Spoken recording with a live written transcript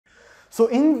So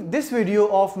in this video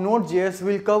of Node.js,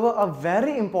 we'll cover a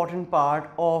very important part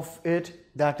of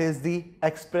it, that is the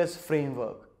Express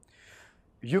framework.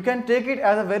 You can take it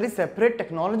as a very separate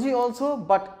technology also,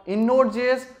 but in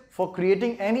Node.js, for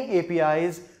creating any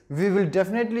APIs, we will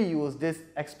definitely use this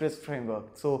Express framework.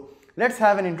 So let's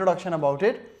have an introduction about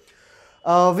it.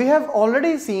 We have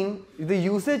already seen the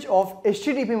usage of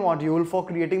HTTP module for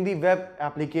creating the web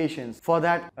applications. For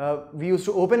that, we used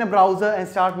to open a browser and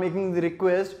start making the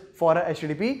request for a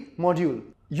HTTP module.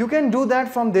 You can do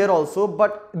that from there also,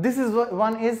 but this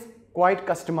one is quite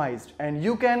customized, and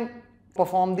you can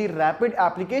perform the rapid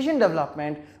application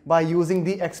development by using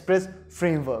the Express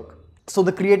framework. So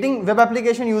the creating web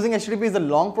application using HTTP is a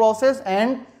long process,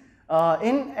 and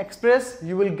in Express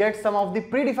you will get some of the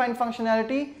predefined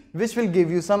functionality which will give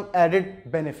you some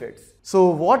added benefits. So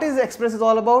what is Express is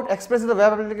all about? Express is a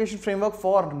web application framework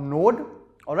for Node.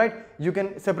 Alright, you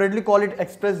can separately call it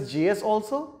Express.js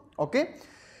also. Okay,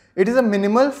 it is a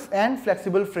minimal and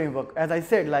flexible framework. As I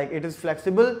said, like, it is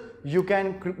flexible. You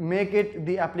can make it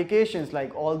the applications,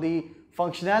 like all the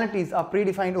functionalities are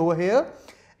predefined over here,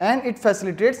 and it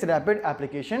facilitates rapid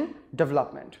application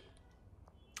development.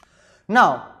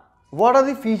 Now, what are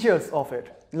the features of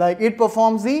it? Like, it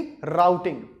performs the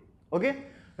routing. Okay,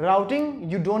 routing,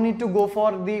 you don't need to go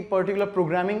for the particular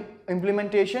programming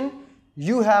implementation.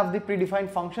 You have the predefined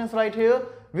functions right here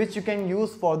which you can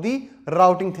use for the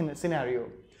routing scenario.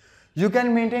 You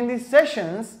can maintain the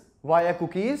sessions via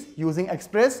cookies using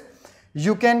Express.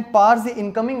 You can parse the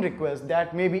incoming request,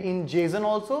 that may be in JSON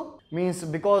also, means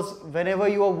because whenever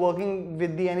you are working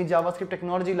with any JavaScript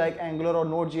technology like Angular or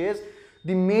Node.js,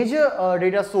 the major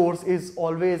data source is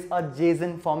always a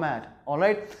JSON format.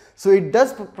 Alright, so it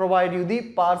does provide you the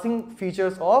parsing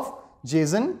features of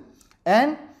JSON,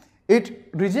 and it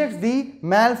rejects the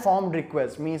malformed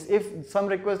request, means if some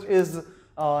request is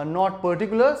not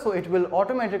particular, so it will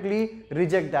automatically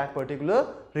reject that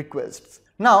particular request.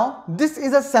 Now, this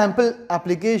is a sample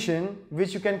application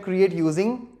which you can create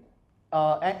using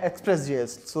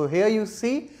Express.js. So here you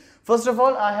see, first of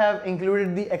all, I have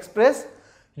included the Express.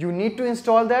 You need to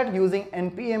install that using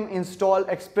npm install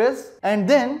express, and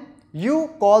then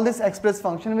you call this Express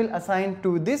function will assign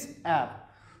to this app.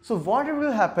 So what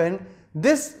will happen?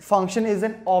 This function is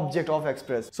an object of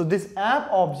Express. So this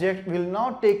app object will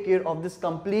now take care of this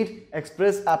complete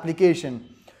Express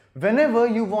application. Whenever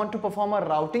you want to perform a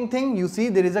routing thing, you see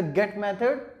there is a get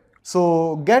method.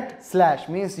 So get slash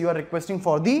means you are requesting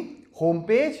for the home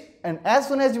page, and as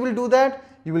soon as you will do that,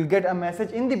 you will get a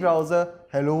message in the browser,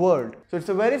 hello world. So it's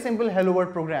a very simple hello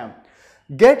world program.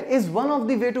 Get is one of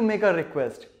the way to make a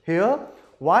request. Here,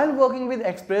 while working with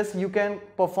Express, you can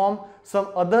perform some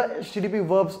other HTTP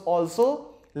verbs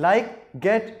also, like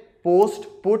get, post,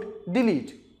 put,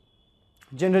 delete.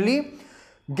 Generally,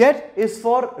 get is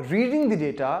for reading the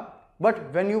data,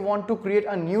 but when you want to create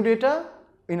a new data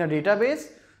in a database,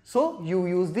 so you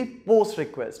use the post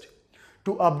request.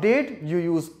 To update, you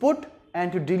use put,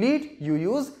 and to delete, you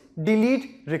use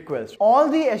delete request. All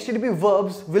the HTTP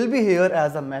verbs will be here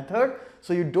as a method,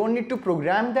 so you don't need to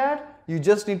program that. You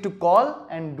just need to call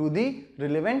and do the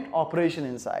relevant operation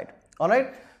inside.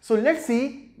 Alright, so let's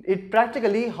see it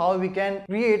practically how we can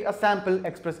create a sample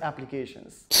Express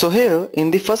applications. So here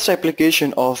in the first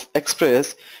application of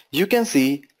Express, you can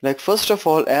see, like, first of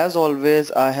all, as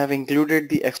always, I have included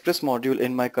the Express module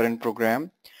in my current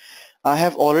program. I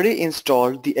have already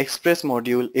installed the Express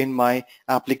module in my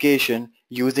application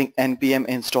using npm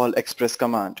install express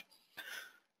command.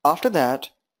 After that,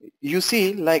 you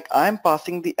see, like, I am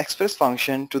passing the Express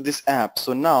function to this app.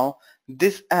 So now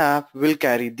this app will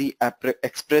carry the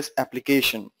Express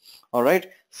application. Alright,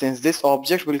 since this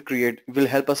object will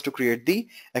help us to create the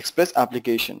Express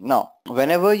application. Now,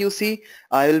 whenever you see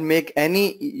I will make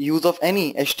any use of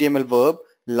any HTML verb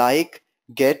like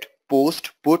get,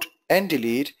 post, put, and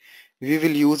delete, we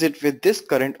will use it with this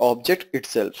current object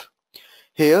itself.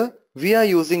 Here we are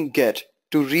using get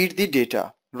to read the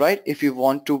data, right? If you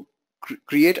want to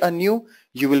create a new,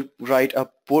 you will write a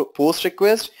post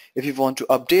request. If you want to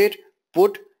update,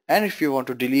 put, and if you want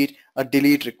to delete, a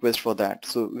delete request for that.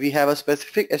 So we have a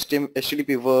specific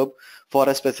HTTP verb for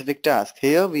a specific task.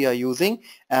 Here we are using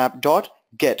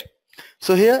app.get.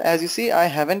 So here, as you see, I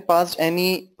haven't passed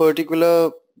any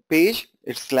particular page.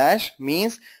 It's slash,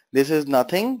 means this is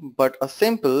nothing but a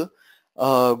simple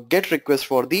get request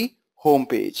for the home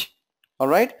page.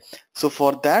 Alright, so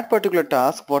for that particular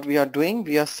task, what we are doing,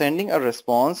 we are sending a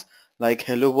response like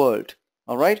hello world.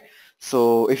 Alright,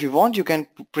 so if you want, you can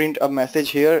print a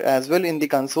message here as well in the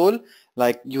console,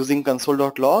 like using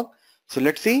console.log. So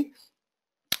let's see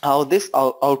how this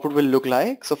output will look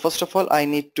like. So first of all, I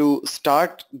need to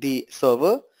start the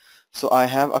server. So I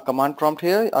have a command prompt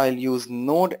here. I'll use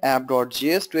node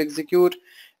app.js to execute,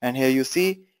 and here you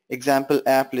see example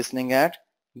app listening at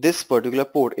this particular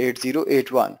port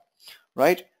 8081.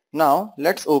 Right, now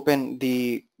let's open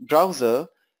the browser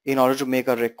in order to make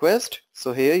a request.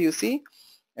 So here you see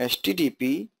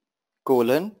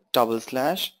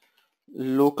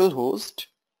http://localhost,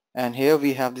 and here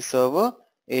we have the server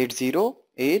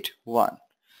 8081.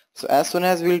 So as soon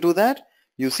as we'll do that,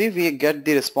 you see we get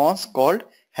the response called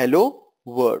hello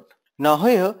world. Now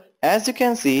here, as you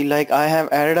can see, like I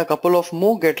have added a couple of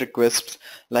more GET requests.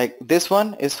 Like this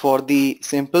one is for the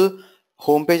simple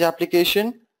homepage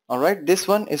application. Alright, this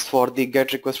one is for the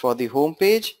GET request for the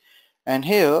homepage, and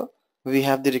here we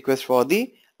have the request for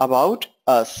the about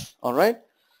us. Alright,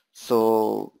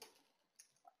 so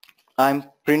I'm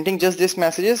printing just these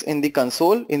messages in the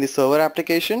console in the server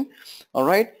application.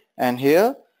 Alright, and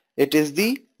here it is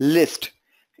the list.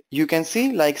 You can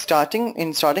see like starting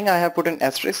I have put an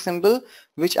asterisk symbol,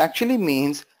 which actually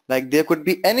means like there could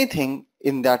be anything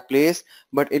in that place,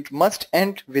 but it must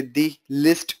end with the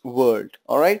list word.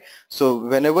 Alright, so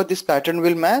whenever this pattern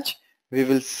will match, we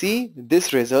will see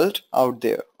this result out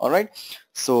there. Alright,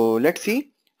 so let's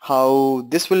see how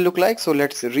this will look like. So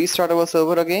let's restart our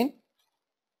server again.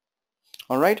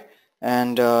 Alright,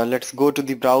 and let's go to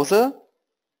the browser.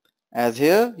 As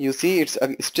here you see it's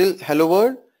still hello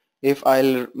world. If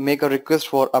I'll make a request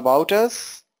for about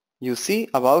us, you see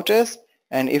about us,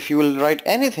 and if you will write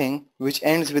anything which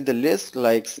ends with the list,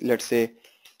 like let's say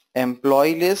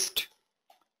employee list,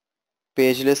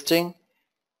 page listing,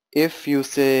 if you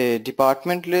say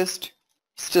department list,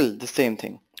 still the same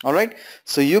thing. Alright,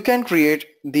 so you can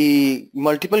create the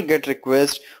multiple GET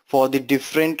requests for the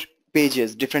different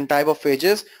pages, different type of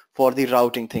pages for the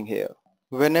routing thing here.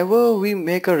 Whenever we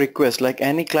make a request, like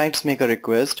any clients make a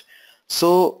request,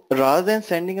 so rather than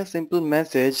sending a simple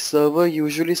message, server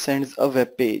usually sends a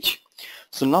web page.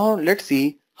 So now let's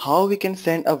see how we can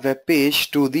send a web page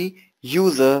to the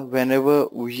user whenever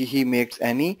he makes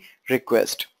any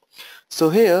request. So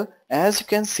here, as you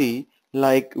can see,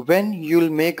 like when you'll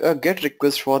make a GET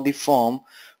request for the form,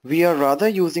 we are rather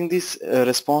using this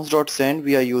response.send,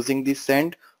 we are using the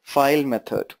send file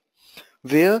method,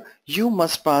 where you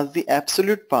must pass the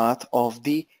absolute path of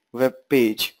the web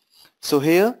page. So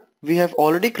here we have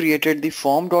already created the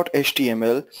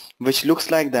form.html, which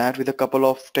looks like that with a couple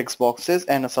of text boxes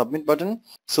and a submit button.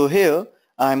 So here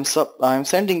I'm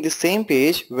sending the same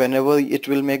page whenever it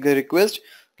will make the request,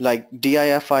 like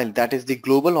dir file, that is the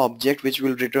global object which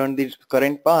will return the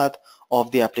current path of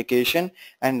the application,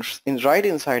 and right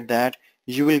inside that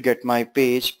you will get my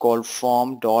page called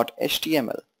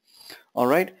form.html.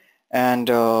 Alright, and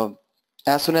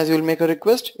as soon as you will make a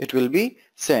request, it will be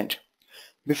sent.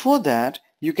 Before that,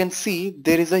 you can see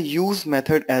there is a use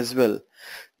method as well.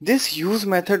 This use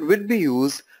method will be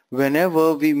used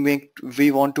whenever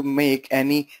we want to make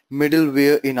any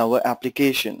middleware in our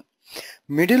application.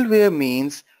 Middleware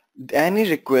means any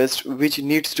request which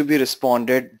needs to be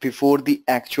responded before the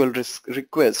actual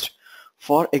request.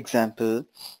 For example,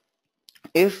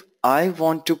 if I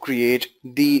want to create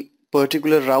the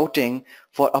particular routing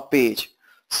for a page,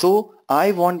 so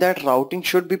I want that routing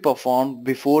should be performed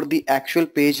before the actual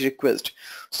page request.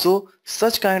 So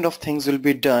such kind of things will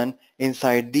be done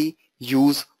inside the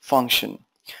use function.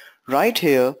 Right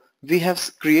here we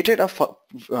have created a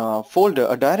folder,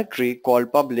 a directory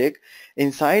called public,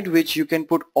 inside which you can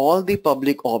put all the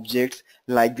public objects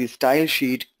like the style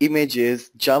sheet,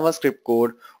 images, JavaScript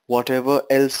code, whatever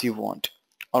else you want.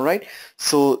 Alright,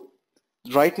 so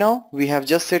right now we have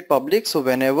just said public, so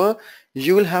whenever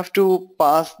you will have to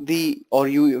pass the, or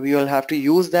you will have to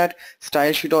use that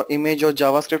style sheet or image or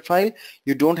JavaScript file,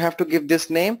 you don't have to give this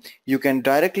name, you can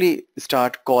directly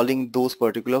start calling those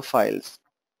particular files.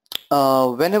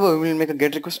 Whenever we will make a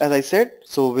GET request, as I said,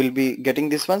 so we'll be getting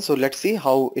this one. So let's see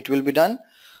how it will be done.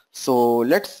 So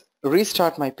let's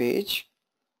restart my page.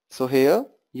 So here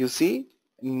you see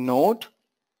node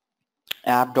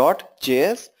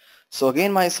app.js. So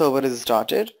again my server is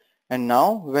started, and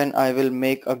now when I will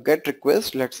make a GET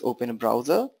request, let's open a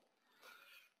browser,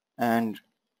 and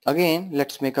again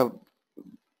let's make a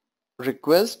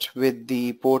request with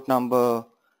the port number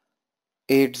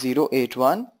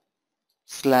 8081/form.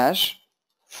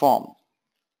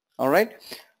 Alright,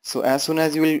 so as soon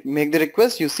as you will make the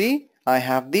request, you see I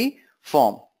have the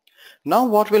form. Now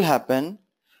what will happen,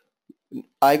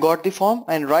 I got the form,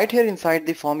 and right here inside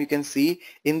the form you can see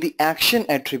in the action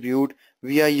attribute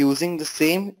we are using the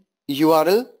same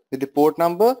URL with the port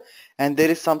number, and there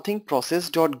is something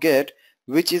process.get,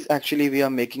 which is actually we are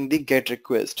making the GET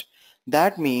request.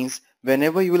 That means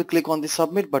whenever you will click on the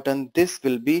submit button, this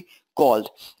will be called.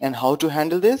 And how to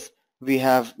handle this? we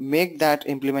have make that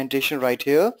implementation right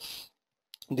here,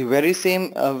 the very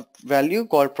same value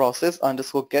called process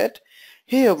underscore get.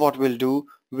 Here what we'll do,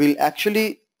 we'll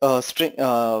actually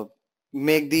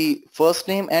make the first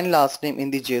name and last name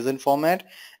in the JSON format,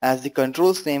 as the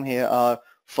controls name here are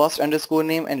first underscore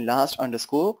name and last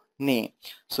underscore name.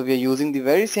 So we are using the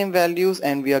very same values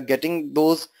and we are getting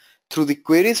those through the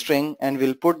query string, and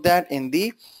we'll put that in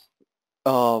the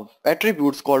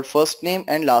attributes called first name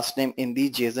and last name in the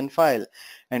JSON file.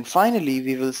 And finally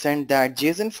we will send that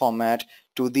JSON format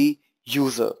to the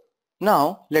user.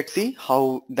 Now let's see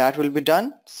how that will be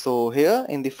done. So here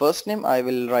in the first name I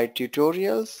will write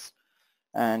tutorials,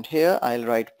 and here I'll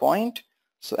write point.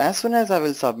 So as soon as I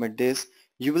will submit this,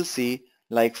 you will see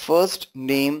like first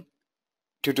name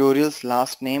tutorials,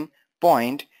 last name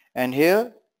point, and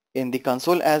here in the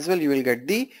console as well you will get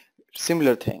the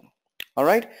similar thing.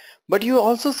 Alright, but you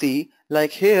also see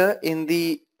like here in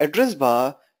the address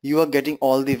bar you are getting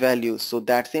all the values. So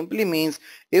that simply means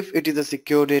if it is a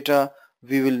secure data,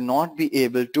 we will not be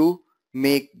able to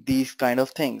make these kind of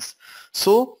things.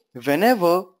 So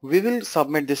whenever we will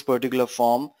submit this particular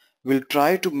form, we'll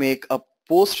try to make a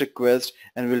post request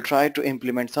and we'll try to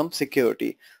implement some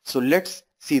security. So let's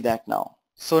see that now.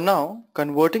 So now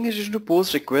converting it into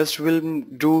post request will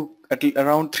do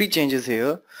around 3 changes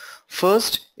here.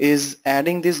 First is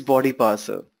adding this body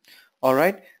parser.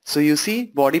 Alright, so you see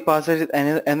body parser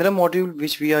is another module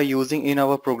which we are using in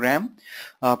our program.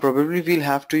 Probably we'll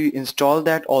have to install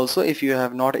that also if you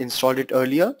have not installed it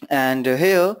earlier. And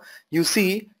here you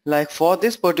see like for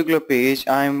this particular page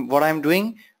what I'm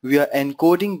doing, we are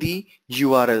encoding the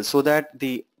URL so that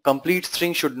the complete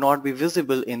string should not be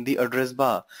visible in the address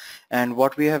bar. And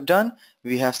what we have done,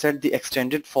 we have set the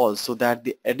extended false so that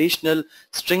the additional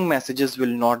string messages will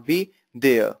not be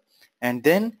there. And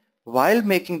then while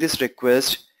making this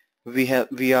request,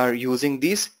 we are using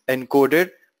this encoded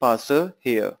parser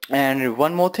here. And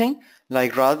one more thing,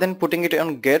 like rather than putting it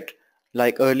on get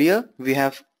like earlier, we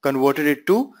have converted it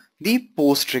to the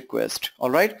post request.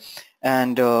 Alright,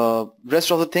 and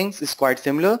rest of the things is quite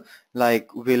similar.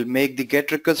 Like we'll make the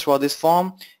get request for this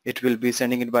form, it will be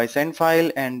sending it by send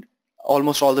file, and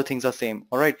almost all the things are same.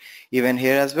 Alright, even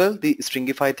here as well the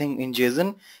stringify thing in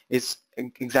JSON is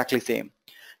exactly same.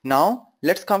 Now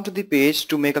let's come to the page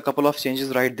to make a couple of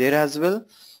changes right there as well.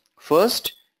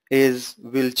 First is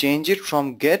we'll change it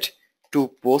from get to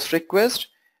post request,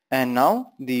 and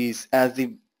now these as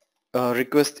the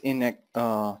request in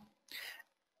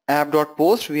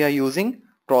app.post we are using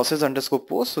process underscore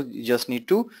post, so you just need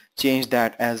to change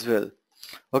that as well.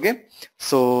 Okay,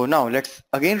 so now let's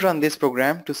again run this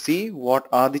program to see what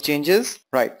are the changes.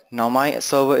 Right, now my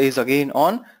server is again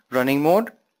on running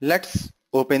mode. Let's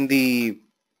open the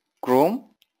Chrome.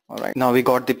 Alright, now we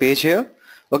got the page here.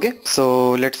 Okay,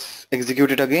 so let's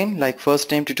execute it again, like first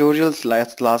name tutorials,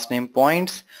 last name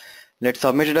points. Let's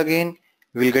submit it again.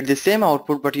 We'll get the same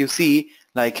output, but you see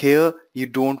like here you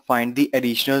don't find the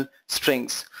additional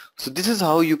strings. So this is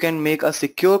how you can make a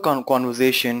secure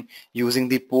conversation using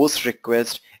the post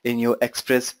request in your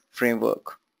Express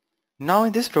framework. Now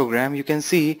in this program you can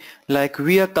see like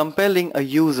we are compelling a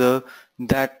user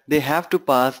that they have to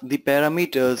pass the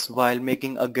parameters while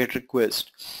making a GET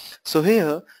request. So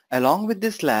here along with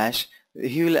this slash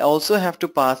he will also have to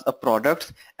pass a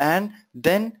product and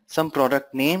then some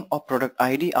product name or product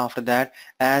ID after that,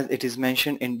 as it is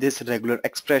mentioned in this regular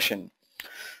expression.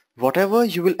 Whatever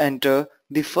you will enter,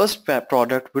 the first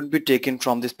product would be taken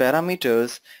from these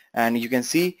parameters, and you can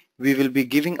see we will be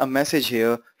giving a message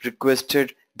here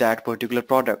requested that particular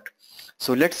product.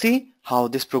 So let's see how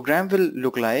this program will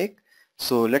look like.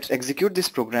 So let's execute this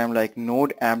program like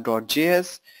node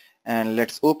app.js, and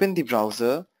let's open the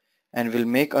browser and we'll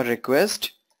make a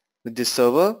request with this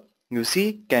server. You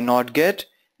see cannot get.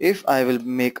 If I will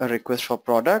make a request for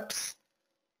products,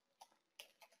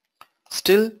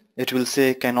 still it will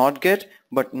say cannot get.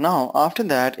 But now after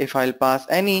that if I'll pass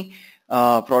any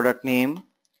product name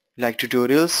like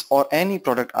tutorials or any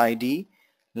product ID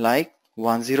like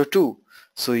 102,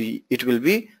 so it will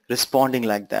be responding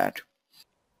like that.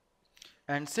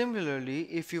 And similarly,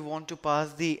 if you want to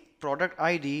pass the product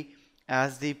ID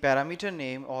as the parameter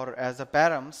name or as a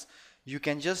params, you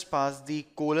can just pass the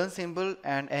colon symbol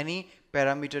and any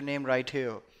parameter name right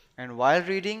here. And while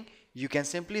reading, you can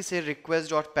simply say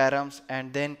request.params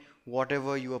and then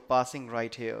whatever you are passing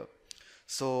right here.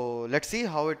 So let's see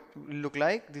how it will look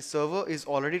like. The server is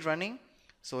already running.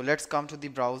 So let's come to the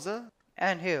browser,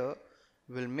 and here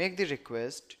we'll make the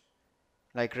request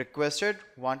like requested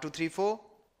 1234.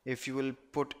 If you will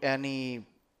put any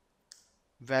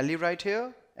value right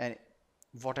here and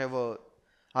whatever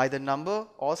either number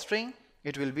or string,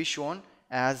 it will be shown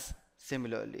as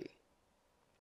similarly.